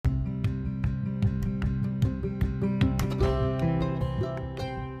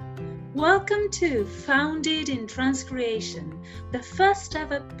Welcome to Founded in Transcreation, the first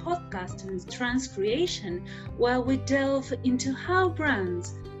ever podcast on transcreation where we delve into how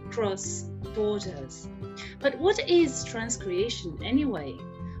brands cross borders. But what is transcreation anyway?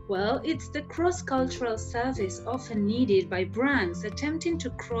 Well, it's the cross-cultural service often needed by brands attempting to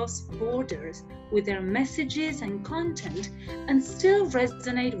cross borders with their messages and content and still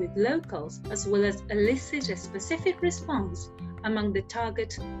resonate with locals, as well as elicit a specific response among the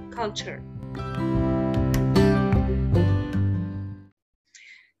target culture.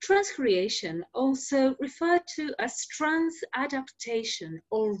 Transcreation, also referred to as trans-adaptation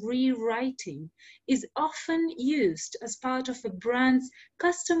or rewriting, is often used as part of a brand's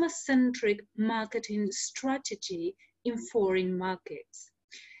customer-centric marketing strategy in foreign markets.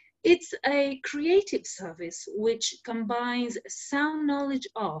 It's a creative service which combines sound knowledge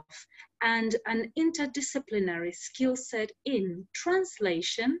of and an interdisciplinary skill set in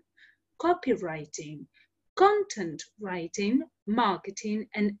translation, copywriting, content writing, marketing,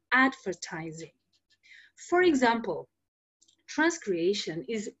 and advertising. For example, transcreation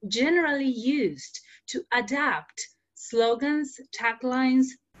is generally used to adapt slogans, taglines,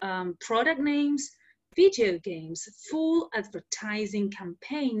 product names, video games, full advertising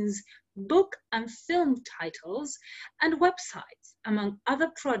campaigns, book and film titles, and websites, among other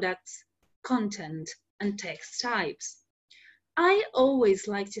products, content, and text types. I always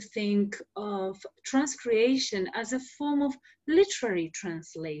like to think of transcreation as a form of literary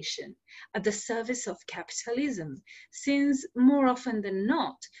translation at the service of capitalism, since more often than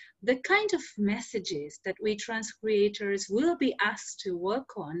not, the kind of messages that we transcreators will be asked to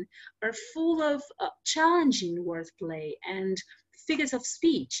work on are full of challenging wordplay and figures of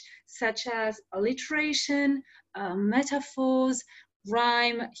speech, such as alliteration, metaphors,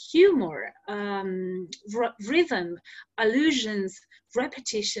 rhyme, humor, rhythm, allusions,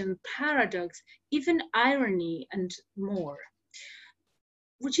 repetition, paradox, even irony, and more.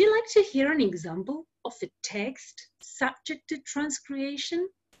 Would you like to hear an example of a text subject to transcreation?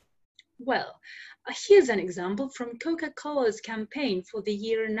 Well, here's an example from Coca-Cola's campaign for the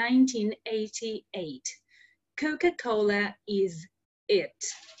year 1988. Coca-Cola is it.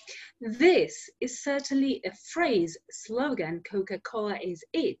 This is certainly a phrase, slogan, Coca-Cola is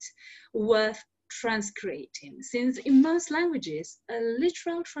it, worth transcreating, since in most languages, a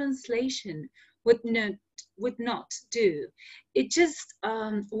literal translation would not do. It just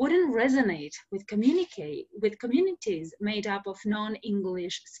wouldn't resonate with communities made up of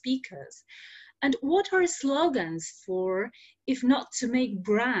non-English speakers. And what are slogans for, if not to make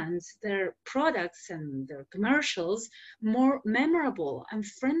brands, their products and their commercials more memorable and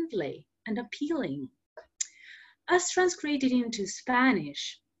friendly and appealing? As transcreated into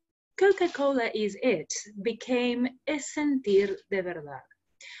Spanish, Coca-Cola is it became es sentir de verdad,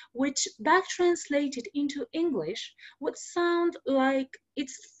 which back translated into English would sound like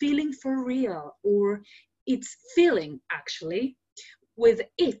it's feeling for real, or it's feeling actually, with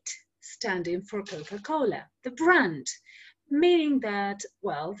it standing for Coca-Cola, the brand, meaning that,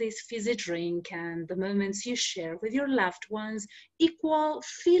 well, this fizzy drink and the moments you share with your loved ones equal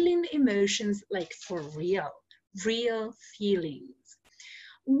feeling emotions like for real, real feelings.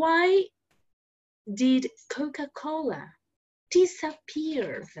 Why did Coca-Cola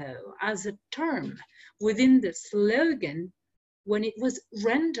disappear, though, as a term within the slogan when it was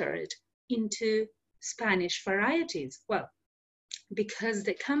rendered into Spanish varieties? Well, because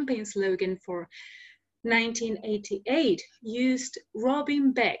the campaign slogan for 1988 used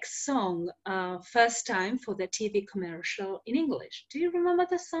Robin Beck's song, First Time, for the TV commercial in English. Do you remember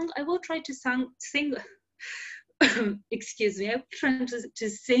the song? I will try to sing, excuse me, I'm trying to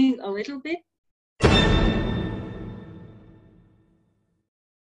sing a little bit.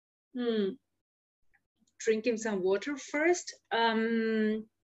 Drinking some water first.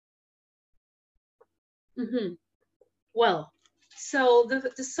 Well, so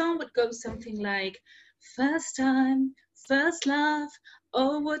the song would go something like, first time, first love,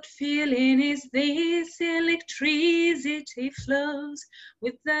 oh, what feeling is this? Electricity flows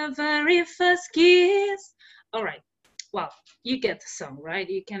with the very first kiss. All right, well, you get the song, right?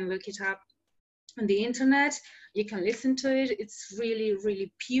 You can look it up on the internet. You can listen to it. It's really,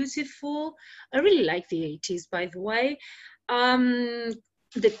 really beautiful. I really like the 80s, by the way. The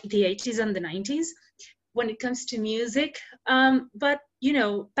 80s and the 90s. When it comes to music, but you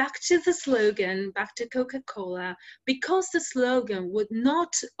know, back to the slogan, back to Coca-Cola, because the slogan would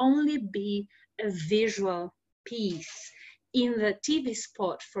not only be a visual piece in the TV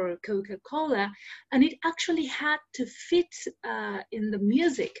spot for Coca-Cola, and it actually had to fit in the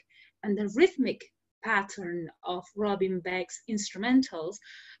music and the rhythmic pattern of Robin Beck's instrumentals,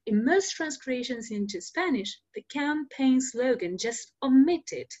 in most transcreations into Spanish, the campaign slogan just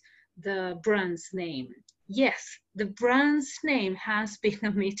omitted the brand's name. Yes, the brand's name has been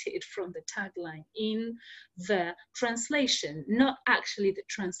omitted from the tagline in the translation, not actually the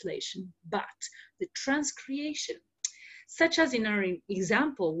translation, but the transcreation, such as in our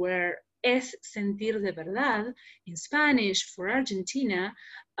example where es sentir de verdad in Spanish for Argentina,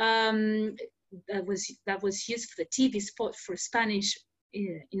 that was used for the TV spot for Spanish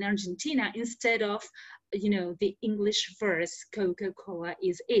in Argentina instead of, the English verse Coca-Cola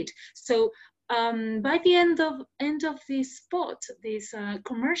is it. So by the end of this spot, this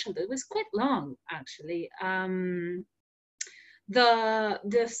commercial that was quite long actually.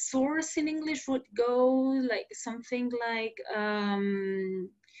 The source in English would go like something like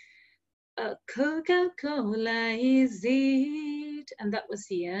Coca-Cola is it, and that was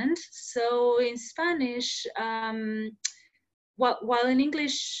the end. So in Spanish, while in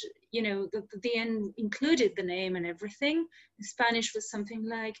English, the end included the name and everything, in Spanish was something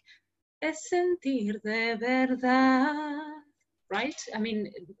like es sentir de verdad, right? I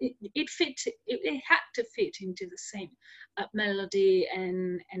mean, it had to fit into the same melody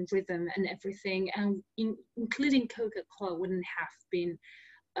and rhythm and everything, and including Coca-Cola wouldn't have been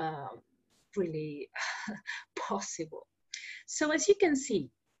really possible. So as you can see,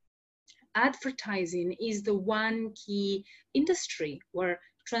 advertising is the one key industry where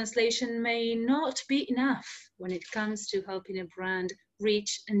translation may not be enough when it comes to helping a brand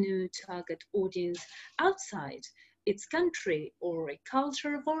reach a new target audience outside its country or a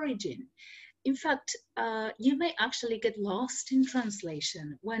culture of origin. In fact, you may actually get lost in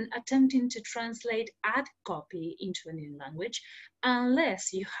translation when attempting to translate ad copy into a new language,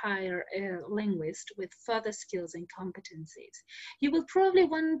 unless you hire a linguist with further skills and competencies. You will probably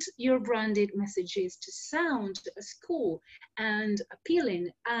want your branded messages to sound as cool and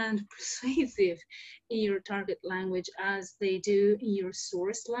appealing and persuasive in your target language as they do in your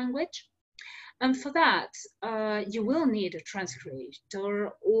source language. And for that, you will need a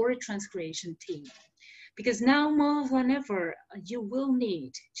transcreator or a transcreation team, because now more than ever, you will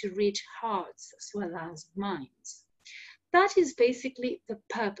need to reach hearts as well as minds. That is basically the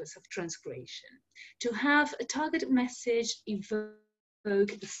purpose of transcreation, to have a target message evoke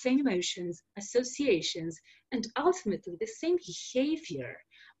the same emotions, associations, and ultimately the same behavior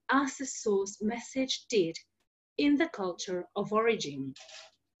as the source message did in the culture of origin.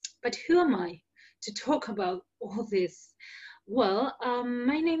 But who am I to talk about all this? Well,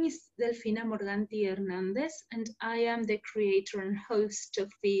 my name is Delfina Morganti Hernandez, and I am the creator and host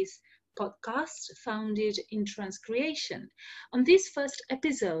of this podcast founded in transcreation. On this first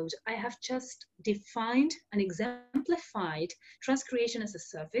episode, I have just defined and exemplified transcreation as a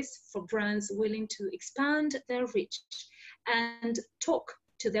service for brands willing to expand their reach and talk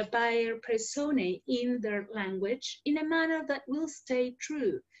to their buyer personae in their language in a manner that will stay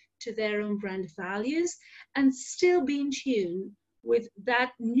true to their own brand values and still be in tune with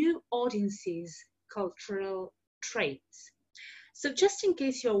that new audience's cultural traits. So just in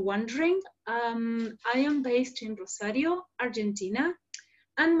case you're wondering, I am based in Rosario, Argentina,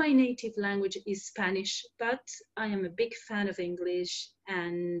 and my native language is Spanish, but I am a big fan of English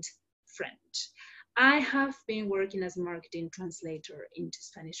and French. I have been working as a marketing translator into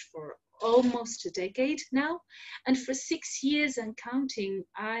Spanish for almost a decade now, and for 6 years and counting,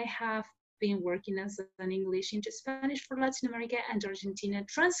 I have been working as an English into Spanish for Latin America and Argentina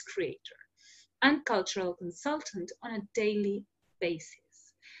transcreator and cultural consultant on a daily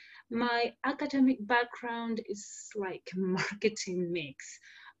basis. My academic background is like a marketing mix.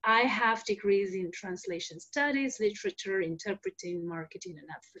 I have degrees in translation studies, literature, interpreting, marketing, and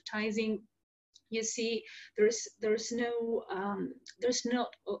advertising. You see, there's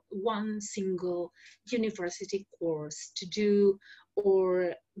not one single university course to do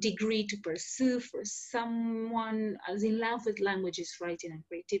or degree to pursue for someone as in love with languages, writing, and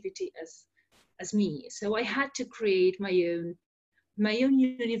creativity as me. So I had to create my own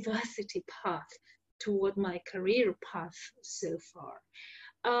university path toward my career path so far.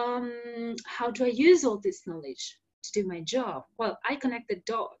 How do I use all this knowledge to do my job? Well, I connect the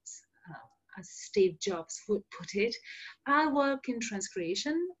dots, as Steve Jobs would put it. I work in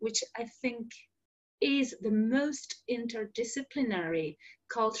transcreation, which I think is the most interdisciplinary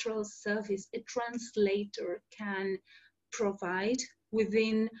cultural service a translator can provide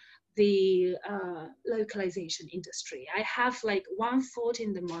within the localization industry. I have like one foot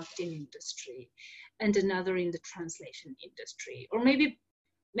in the marketing industry and another in the translation industry, or maybe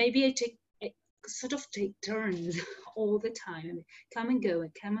I take sort of take turns all the time and come and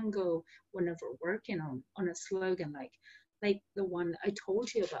go whenever working on a slogan like the one I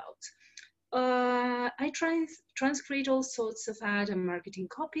told you about. I transcreate all sorts of ad and marketing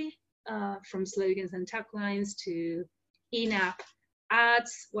copy, from slogans and taglines to in-app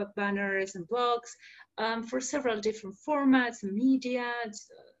ads, web banners, and blogs, for several different formats and media,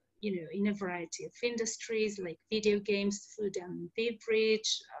 in a variety of industries like video games, food and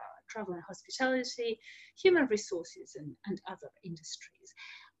beverage, travel and hospitality, human resources, and other industries.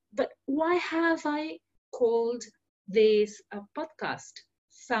 But why have I called this a podcast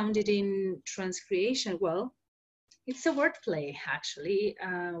founded in transcreation? Well, it's a wordplay, actually,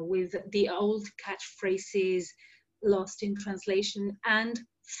 with the old catchphrases lost in translation and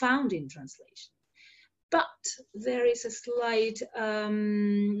found in translation. But there is a slight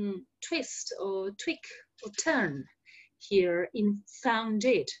twist or tweak or turn here in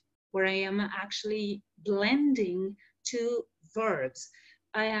founded, where I am actually blending two verbs.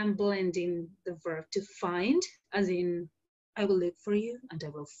 I am blending the verb to find, as in I will look for you and I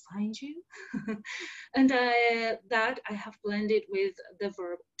will find you. And that I have blended with the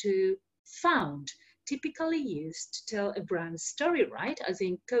verb to found, typically used to tell a brand story, right? As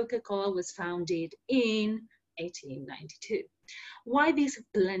in Coca-Cola was founded in 1892. Why this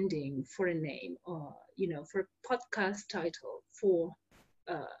blending for a name, or for a podcast title for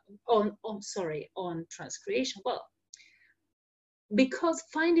on transcreation? Well, because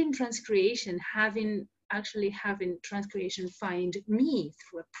finding transcreation, having transcreation find me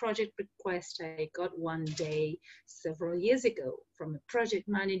through a project request I got one day several years ago from a project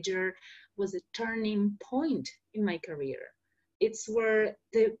manager, was a turning point in my career. It's where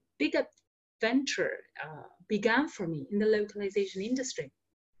the big adventure began for me in the localization industry.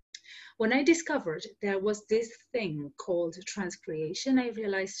 When I discovered there was this thing called transcreation, I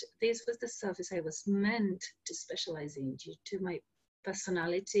realized this was the service I was meant to specialize in due to my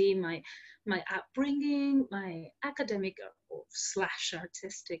personality, my upbringing, my academic or /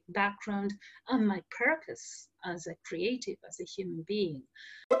 artistic background, and my purpose as a creative, as a human being.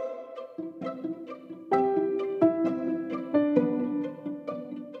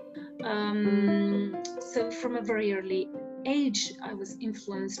 So from a very early age, I was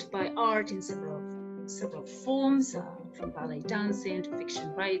influenced by art in several forms, from ballet dancing to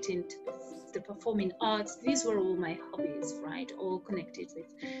fiction writing to the performing arts. These were all my hobbies, right? All connected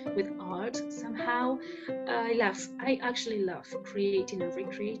with art somehow. I actually love creating and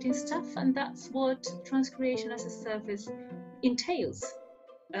recreating stuff, and that's what transcreation as a service entails.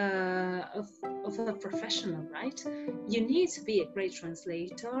 Of a professional, right? You need to be a great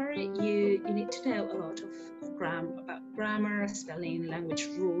translator. You need to know a lot of grammar, spelling, language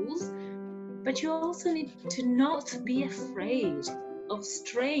rules, but you also need to not be afraid of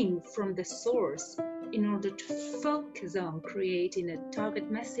straying from the source in order to focus on creating a target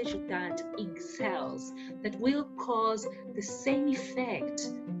message that excels, that will cause the same effect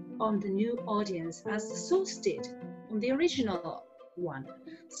on the new audience as the source did on the original one.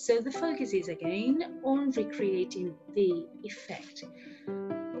 So the focus is again on recreating the effect.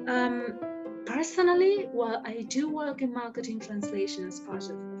 Personally, while I do work in marketing translation as part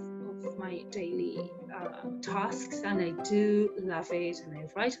of my daily tasks, and I do love it, and I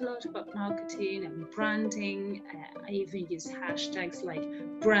write a lot about marketing and branding. I even use hashtags like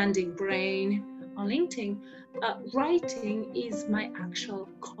branding brain on LinkedIn. Writing is my actual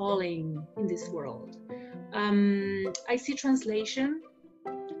calling in this world. I see translation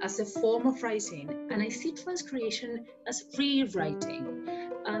as a form of writing, and I see transcreation as rewriting,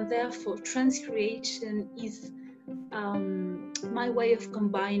 and therefore transcreation is my way of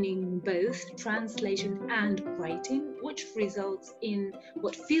combining both translation and writing, which results in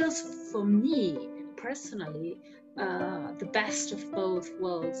what feels for me personally the best of both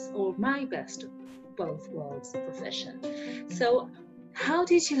worlds, or my best of both worlds profession. So how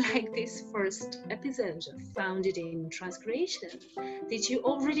did you like this first episode of Founded in Transcreation? Did you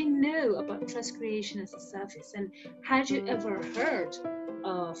already know about transcreation as a service? And had you ever heard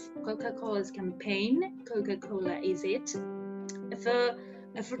of Coca-Cola's campaign, Coca-Cola Is It?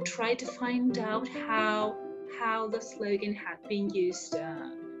 Ever tried to find out how the slogan had been used,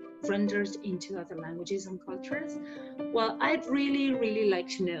 rendered into other languages and cultures? Well, I'd really like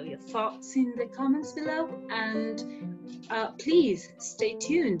to know your thoughts in the comments below, and please stay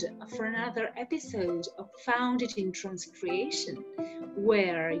tuned for another episode of Founded in Transcreation,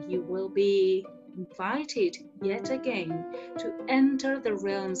 where you will be invited yet again to enter the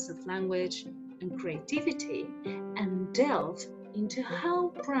realms of language and creativity and delve into how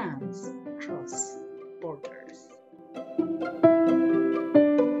brands cross borders.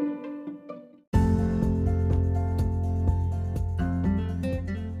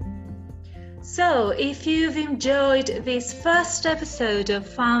 So, if you've enjoyed this first episode of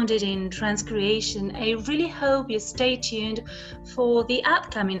Founded in Transcreation, I really hope you stay tuned for the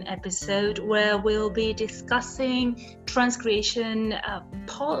upcoming episode where we'll be discussing transcreation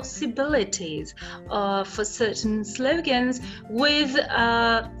possibilities for certain slogans with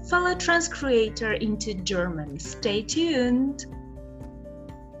a fellow transcreator into German. Stay tuned!